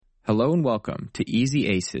Hello and welcome to Easy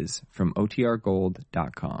Aces from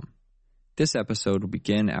OTRGold.com. This episode will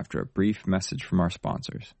begin after a brief message from our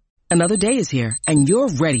sponsors. Another day is here, and you're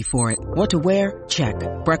ready for it. What to wear? Check.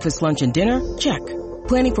 Breakfast, lunch, and dinner? Check.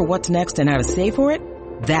 Planning for what's next and how to save for it?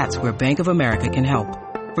 That's where Bank of America can help.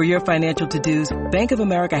 For your financial to-dos, Bank of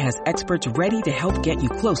America has experts ready to help get you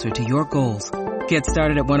closer to your goals. Get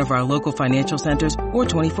started at one of our local financial centers or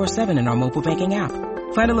 24/7 in our mobile banking app.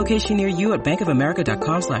 Find a location near you at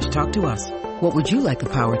bankofamerica.com/talktous. What would you like the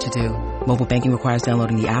power to do? Mobile banking requires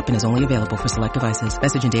downloading the app and is only available for select devices.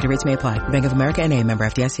 Message and data rates may apply. Bank of America N.A., member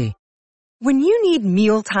FDIC. When you need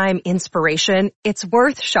mealtime inspiration, it's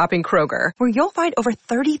worth shopping Kroger, where you'll find over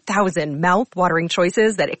 30,000 mouth-watering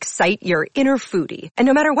choices that excite your inner foodie. And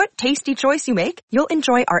no matter what tasty choice you make, you'll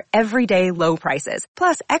enjoy our everyday low prices,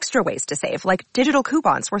 plus extra ways to save, like digital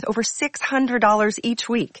coupons worth over $600 each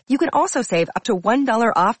week. You can also save up to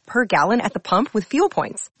 $1 off per gallon at the pump with fuel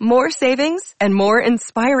points. More savings and more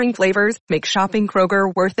inspiring flavors make shopping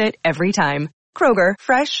Kroger worth it every time. Kroger,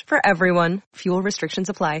 fresh for everyone. Fuel restrictions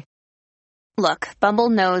apply. Look, Bumble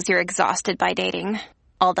knows you're exhausted by dating.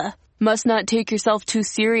 All the, must not take yourself too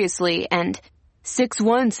seriously, and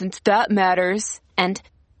 6'1" since that matters, and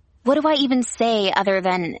what do I even say other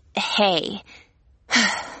than, hey?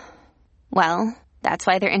 Well, that's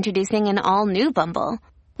why they're introducing an all-new Bumble,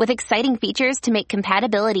 with exciting features to make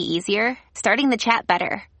compatibility easier, starting the chat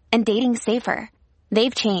better, and dating safer.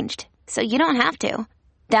 They've changed, so you don't have to.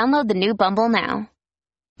 Download the new Bumble now.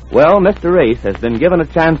 Well, Mr. Race has been given a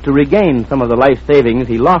chance to regain some of the life savings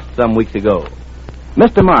he lost some weeks ago.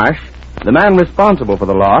 Mr. Marsh, the man responsible for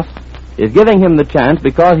the loss, is giving him the chance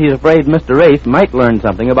because he's afraid Mr. Race might learn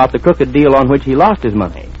something about the crooked deal on which he lost his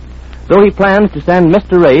money. So he plans to send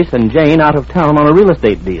Mr. Race and Jane out of town on a real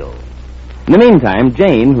estate deal. In the meantime,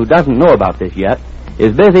 Jane, who doesn't know about this yet,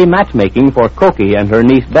 is busy matchmaking for Cokie and her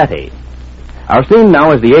niece Betty. Our scene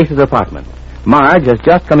now is the Ace's apartment. Marge has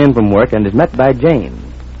just come in from work and is met by Jane.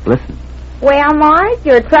 Listen. Well, Marge,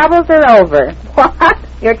 your troubles are over. What?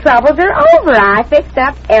 Your troubles are over. I fixed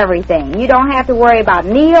up everything. You don't have to worry about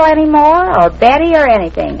Neil anymore or Betty or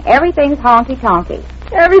anything. Everything's honky-tonky.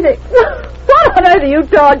 Everything? What on earth are you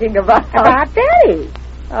talking about? About Betty.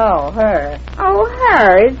 Oh, her. Oh,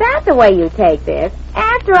 her. Is that the way you take this?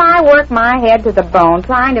 After I work my head to the bone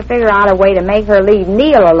trying to figure out a way to make her leave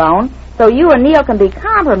Neil alone so you and Neil can be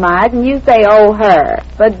compromised, and you say, oh, her.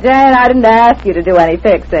 But, Jane, I didn't ask you to do any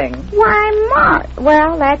fixing. Why, Mark?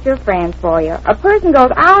 Well, that's your friend for you. A person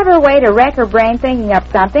goes out of her way to wreck her brain thinking up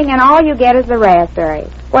something, and all you get is the raspberry.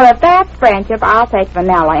 Well, if that's friendship, I'll take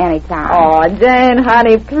vanilla anytime. Oh, Jane,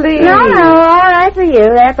 honey, please. No, all right for you.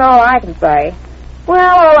 That's all I can say.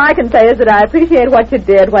 Well, all I can say is that I appreciate what you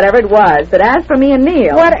did, whatever it was. But as for me and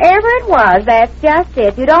Neil... Whatever it was, that's just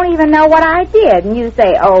it. You don't even know what I did, and you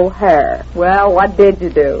say, oh, her. Well, what did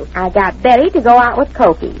you do? I got Betty to go out with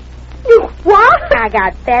Cokie. You what? I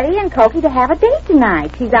got Betty and Cokie to have a date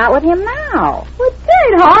tonight. She's out with him now. Well,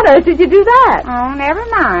 Jane, how on earth did you do that? Oh, never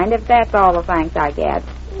mind, if that's all the thanks I get.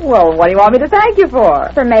 Well, what do you want me to thank you for?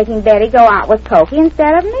 For making Betty go out with Cokie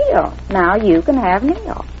instead of Neil. Now you can have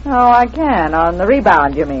Neil. Oh, I can. On the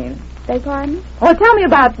rebound, you mean? Beg pardon? Well, tell me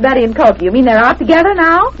about Betty and Cokie. You mean they're out together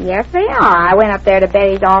now? Yes, they are. I went up there to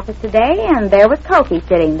Betty's office today, and there was Cokie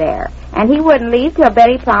sitting there. And he wouldn't leave till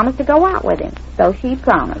Betty promised to go out with him. So she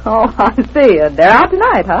promised. Oh, I see. They're out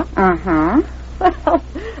tonight, huh? Uh-huh. Well,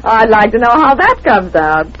 I'd like to know how that comes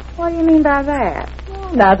out. What do you mean by that?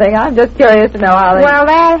 Nothing. I'm just curious to know how they... Well,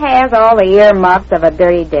 that has all the earmuffs of a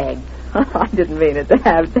dirty dig. I didn't mean it to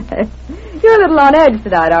have that. You're a little on edge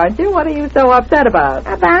tonight, aren't you? What are you so upset about?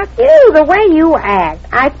 About you, the way you act.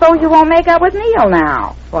 I suppose you won't make up with Neil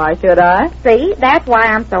now. Why should I? See, that's why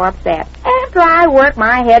I'm so upset. After I work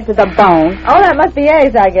my head to the bone... Oh, that must be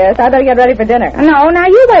Ace, I guess. I better get ready for dinner. No, now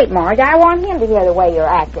you wait, Marge. I want him to hear the way you're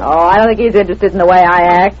acting. Oh, I don't think he's interested in the way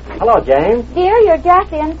I act. Hello, James. Dear, you're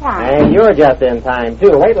just in time. And you're just in time,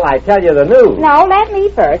 too. Wait till I tell you the news. No, let me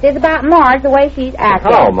first. It's about Marge, the way she's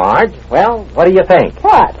acting. Hello, Marge. Well, what do you think?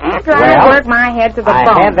 What? After I work my head to the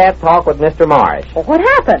bone... I had that talk with Mr. Marsh. Well, what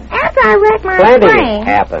happened? After I wrecked my Plenty brain...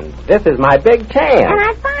 happened. This is my big chance. And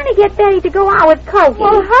I finally get Betty to go out with Cokie.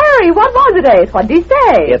 Well, hurry. What was it, Ace? What did he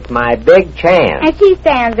say? It's my big chance. And she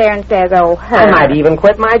stands there and says, oh, her. I might even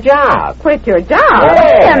quit my job. Quit your job?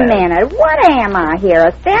 Wait a minute. What am I here,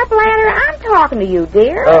 a stepladder? I'm talking to you,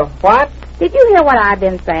 dear. What? Did you hear what I've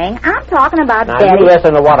been saying? I'm talking about Now, Betty. you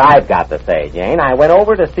listen to what I've got to say, Jane. I went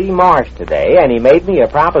over to see Marsh today, and he made me a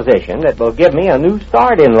proposition that will give me a new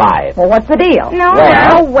start in life. Well, what's the deal?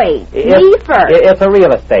 No, wait. Me first. It's a real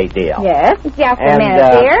estate deal. Yes? Just a minute,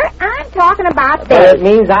 dear. I'm talking about But Betty. it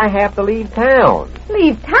means I have to leave town.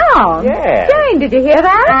 Leave town? Yeah. Jane, did you hear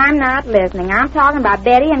that? I'm not listening. I'm talking about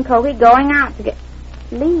Betty and Cokie going out to get...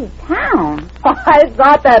 Leave town? Oh, I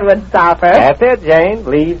thought that would stop her. That's it, Jane.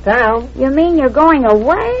 Leave town. You mean you're going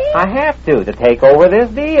away? I have to take over this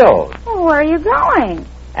deal. Well, where are you going?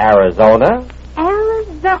 Arizona.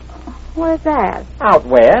 Arizona. Where's that? Out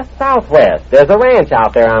west, southwest. There's a ranch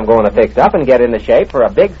out there I'm going to fix up and get into shape for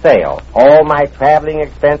a big sale. All my traveling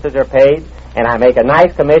expenses are paid, and I make a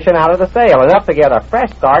nice commission out of the sale, enough to get a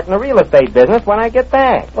fresh start in the real estate business when I get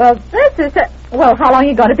back. Well, this is... Well, how long are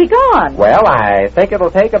you going to be gone? Well, I think it'll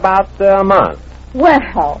take about a month.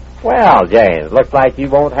 Well... Well, Jane, it looks like you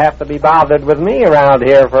won't have to be bothered with me around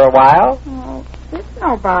here for a while. Oh, it's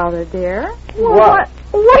no bother, dear. Well, what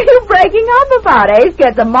are you breaking up about? Ace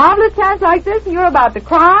gets a marvelous chance like this and you're about to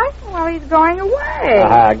cry? Well, he's going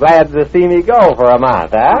away. Glad to see me go for a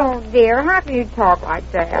month, huh? Oh, dear, how can you talk like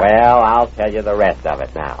that? Well, I'll tell you the rest of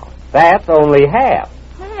it now. That's only half.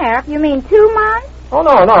 Half? You mean 2 months? Oh,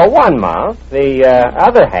 no, 1 month. The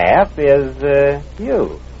other half is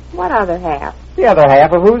you. What other half? The other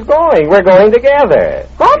half of who's going. We're going together.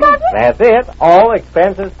 Both of you? That's it. All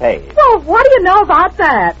expenses paid. Well, what do you know about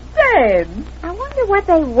that? Jane! I wonder what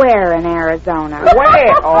they wear in Arizona.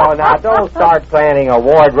 Wait. Oh, now, don't start planning a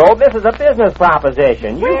wardrobe. This is a business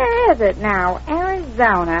proposition. Where is it now?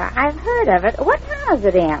 Arizona. I've heard of it. What town is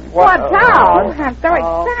it in? What town? I'm so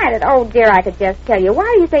excited. Oh, dear, I could just tell you.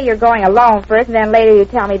 Why do you say you're going alone first, and then later you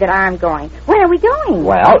tell me that I'm going? When are we going?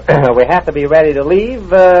 Well, we have to be ready to leave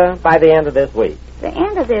by the end of this week. The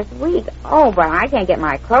end of this week? Oh, but I can't get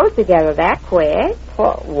my clothes together that quick.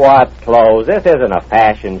 What clothes? This isn't a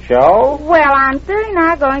fashion show. Well, I'm certainly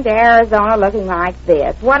not going to Arizona looking like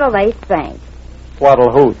this. What'll they think?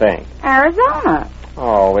 What'll who think? Arizona.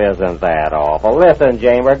 Oh, isn't that awful? Listen,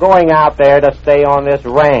 Jane, we're going out there to stay on this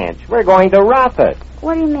ranch. We're going to rough it.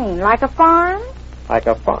 What do you mean, like a farm? Like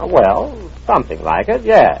a farm? Well, something like it,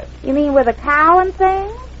 yes. You mean with a cow and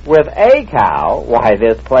things? With a cow? Why,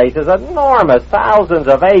 this place is enormous. Thousands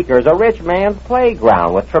of acres, a rich man's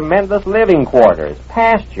playground with tremendous living quarters,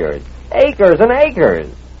 pastures, acres and acres.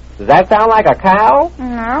 Does that sound like a cow?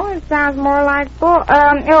 No, it sounds more like bull. Where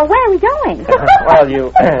are we going? Well,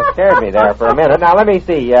 you scared me there for a minute. Now, let me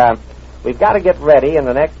see. We've got to get ready in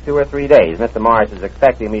the next 2 or 3 days. Mr. Marsh is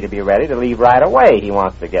expecting me to be ready to leave right away. He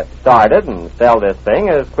wants to get started and sell this thing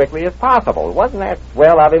as quickly as possible. Wasn't that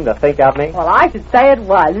swell of him to think of me? Well, I should say it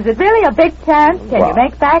was. Is it really a big chance? Can you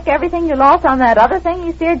make back everything you lost on that other thing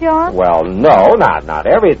you steered you on? Well, no, not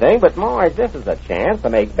everything, but Marge, this is a chance to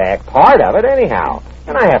make back part of it anyhow.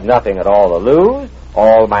 And I have nothing at all to lose,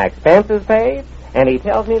 all my expenses paid, and he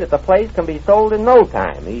tells me that the place can be sold in no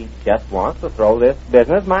time. He just wants to throw this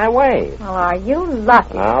business my way. Well, are you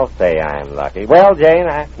lucky? I'll say I'm lucky. Well, Jane,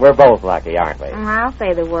 we're both lucky, aren't we? I'll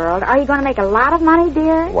say the world. Are you going to make a lot of money,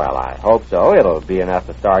 dear? Well, I hope so. It'll be enough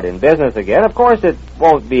to start in business again. Of course, it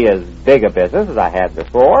won't be as big a business as I had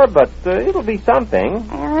before, but it'll be something.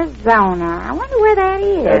 Arizona. I wonder where that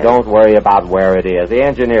is. Don't worry about where it is. The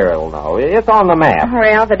engineer will know. It's on the map.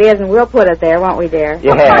 Well, if it isn't, we'll put it there, won't we, dear?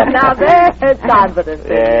 Yeah. Now, there's confidence.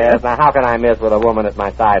 Yes. Now, how can I miss with a woman at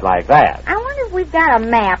my side like that? I wonder if we've got a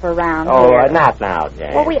map around Oh, here. not now,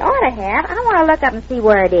 Jane. Well, we ought to have. I want to look up and see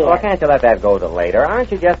where it is. Well, can't you let that go to later?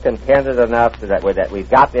 Aren't you just contented enough that we've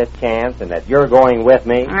got this chance and that you're going with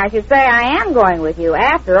me? I should say I am going with you.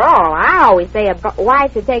 After all, I always say a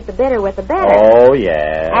wife should take the bitter with the bitter. Oh,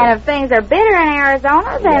 yeah. And if things are bitter in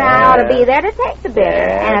Arizona, then I ought to be there to take the bitter.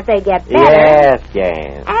 Yes. And if they get better... Yes,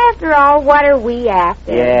 Jane. After all, what are we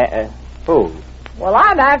after? Yeah, who? Well,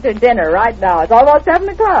 I'm after dinner right now. It's almost 7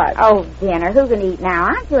 o'clock. Oh, dinner. Who can eat now?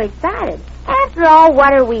 I'm too excited. After all,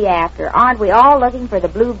 what are we after? Aren't we all looking for the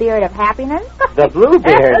blue beard of happiness? The blue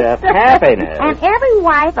beard of happiness. And every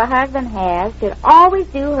wife a husband has should always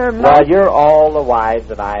do her most... Well, you're all the wives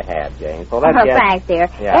that I have, Jane. So let's get... Thanks, dear.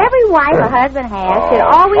 Yeah. Every wife a husband has should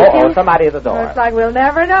always do... somebody at the door. Looks like we'll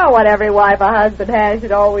never know what every wife a husband has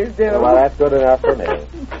should always do. Well, that's good enough for me.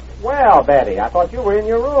 Well, Betty, I thought you were in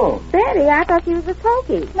your room. Betty, I thought you was with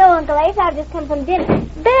Cokie. No, Uncle Ace, I've just come from dinner.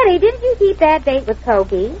 Betty, didn't you keep that date with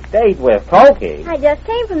Cokie? Date with Cokie? I just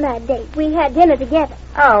came from that date. We had dinner together.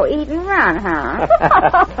 Oh, eat and run,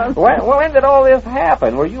 huh? When did all this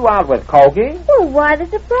happen? Were you out with Cokie? Well, why the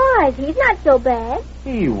surprise? He's not so bad.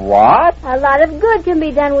 He what? A lot of good can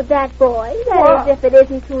be done with that boy. That is, if it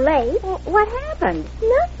isn't too late. Well, what happened?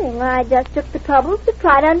 Nothing. I just took the trouble to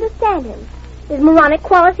try to understand him. His moronic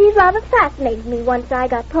qualities rather fascinated me once I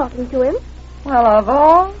got talking to him. Well, of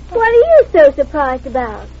all... What are you so surprised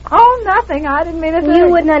about? Oh, nothing. I didn't mean to... You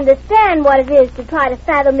wouldn't understand what it is to try to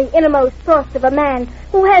fathom the innermost thoughts of a man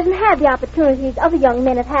who hasn't had the opportunities other young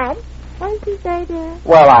men have had. What did you say, dear?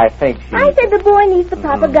 Well, I think she... I said the boy needs the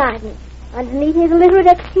proper guidance. Underneath his illiterate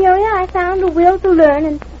exterior, I found a will to learn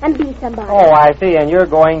and be somebody. Oh, I see, and you're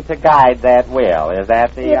going to guide that will. Is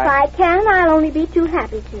that the... If I can, I'll only be too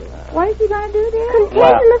happy to. What is he going to do, dear?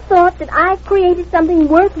 Content in the thought that I've created something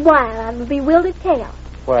worthwhile out of bewildered chaos.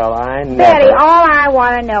 Well, I never... Betty, all I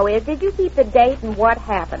want to know is, did you keep the date and what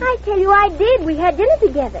happened? I tell you, I did. We had dinner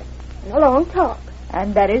together. And a long talk.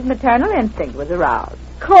 And Betty's maternal instinct was aroused.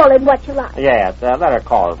 Call it what you like. Yes, let her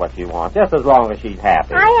call it what she wants, just as long as she's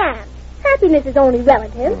happy. I am. Happiness is only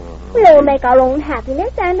relative. We all make our own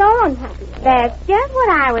happiness and our unhappiness. That's just what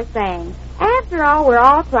I was saying. After all, we're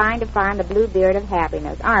all trying to find the blue beard of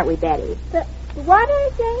happiness, aren't we, Betty? What are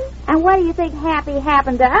you saying? And what do you think happy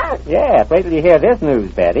happened to us? Yes, wait till you hear this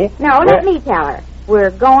news, Betty. No, let me tell her.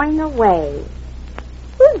 We're going away.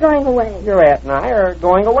 Who's going away? Your aunt and I are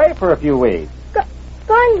going away for a few weeks.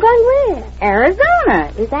 Going where?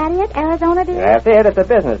 Arizona. Is that it, Arizona, dear? That's it. It's a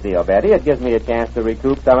business deal, Betty. It gives me a chance to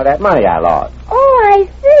recoup some of that money I lost. Oh, I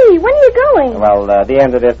see. When are you going? Well, the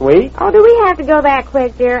end of this week. Oh, do we have to go that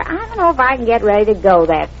quick, dear? I don't know if I can get ready to go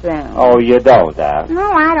that soon. Oh, you don't,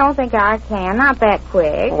 No, I don't think I can. Not that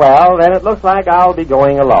quick. Well, then it looks like I'll be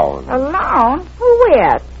going alone. Alone? Who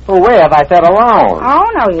with? Who with? I said alone.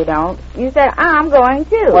 Oh, no, you don't. You said I'm going,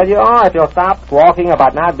 too. Well, you are if you'll stop squawking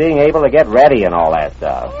about not being able to get ready and all that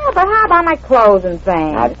stuff. Yeah, but how about my clothes and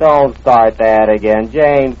things? Now, don't start that again.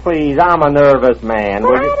 Jane, please, I'm a nervous man.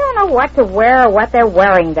 But I don't know what to wear or what they're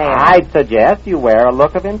wearing there. I'd suggest you wear a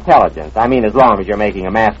look of intelligence. I mean, as long as you're making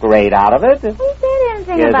a masquerade out of it. Who said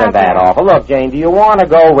anything Isn't about that awful? Look, Jane, do you want to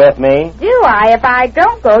go with me? Do I? If I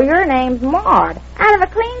don't go, your name's Maud. Out of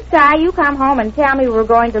a clean sky, you come home and tell me we're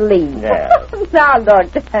going to leave. Yeah. Now,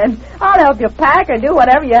 look, Jen, I'll help you pack or do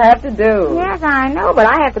whatever you have to do. Yes, I know, but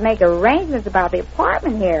I have to make arrangements about the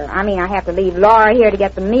apartment here. I mean, I have to leave Laura here to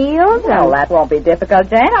get the meals. Well, that won't be difficult,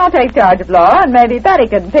 Jane. I'll take charge of Laura, and maybe Betty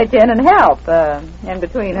can pitch in and help, in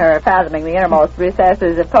between her fathoming the innermost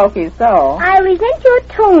recesses of Cokie's soul. I resent your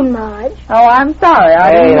tone, Marge. Oh, I'm sorry.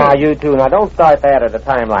 Hey, now, you two, now don't start that at a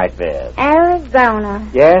time like this. Arizona.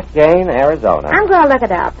 Yes, Jane, Arizona. I'm going to look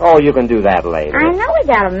it up. Oh, you can do that later. I know we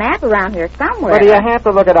got a map around here somewhere. But do you have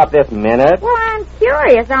to look it up this minute? Well, I'm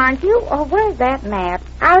curious, aren't you? Oh, where's that map?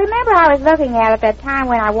 I remember I was looking at it that time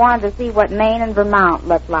when I wanted to see what Maine and Vermont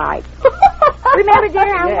looked like. Remember,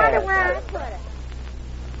 dear? I wonder where I put it.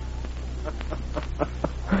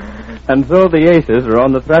 And so the Aces are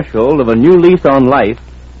on the threshold of a new lease on life,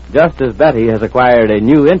 just as Betty has acquired a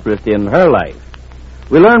new interest in her life.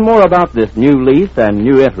 We learn more about this new lease and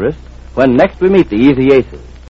new interest when next we meet the Easy Aces.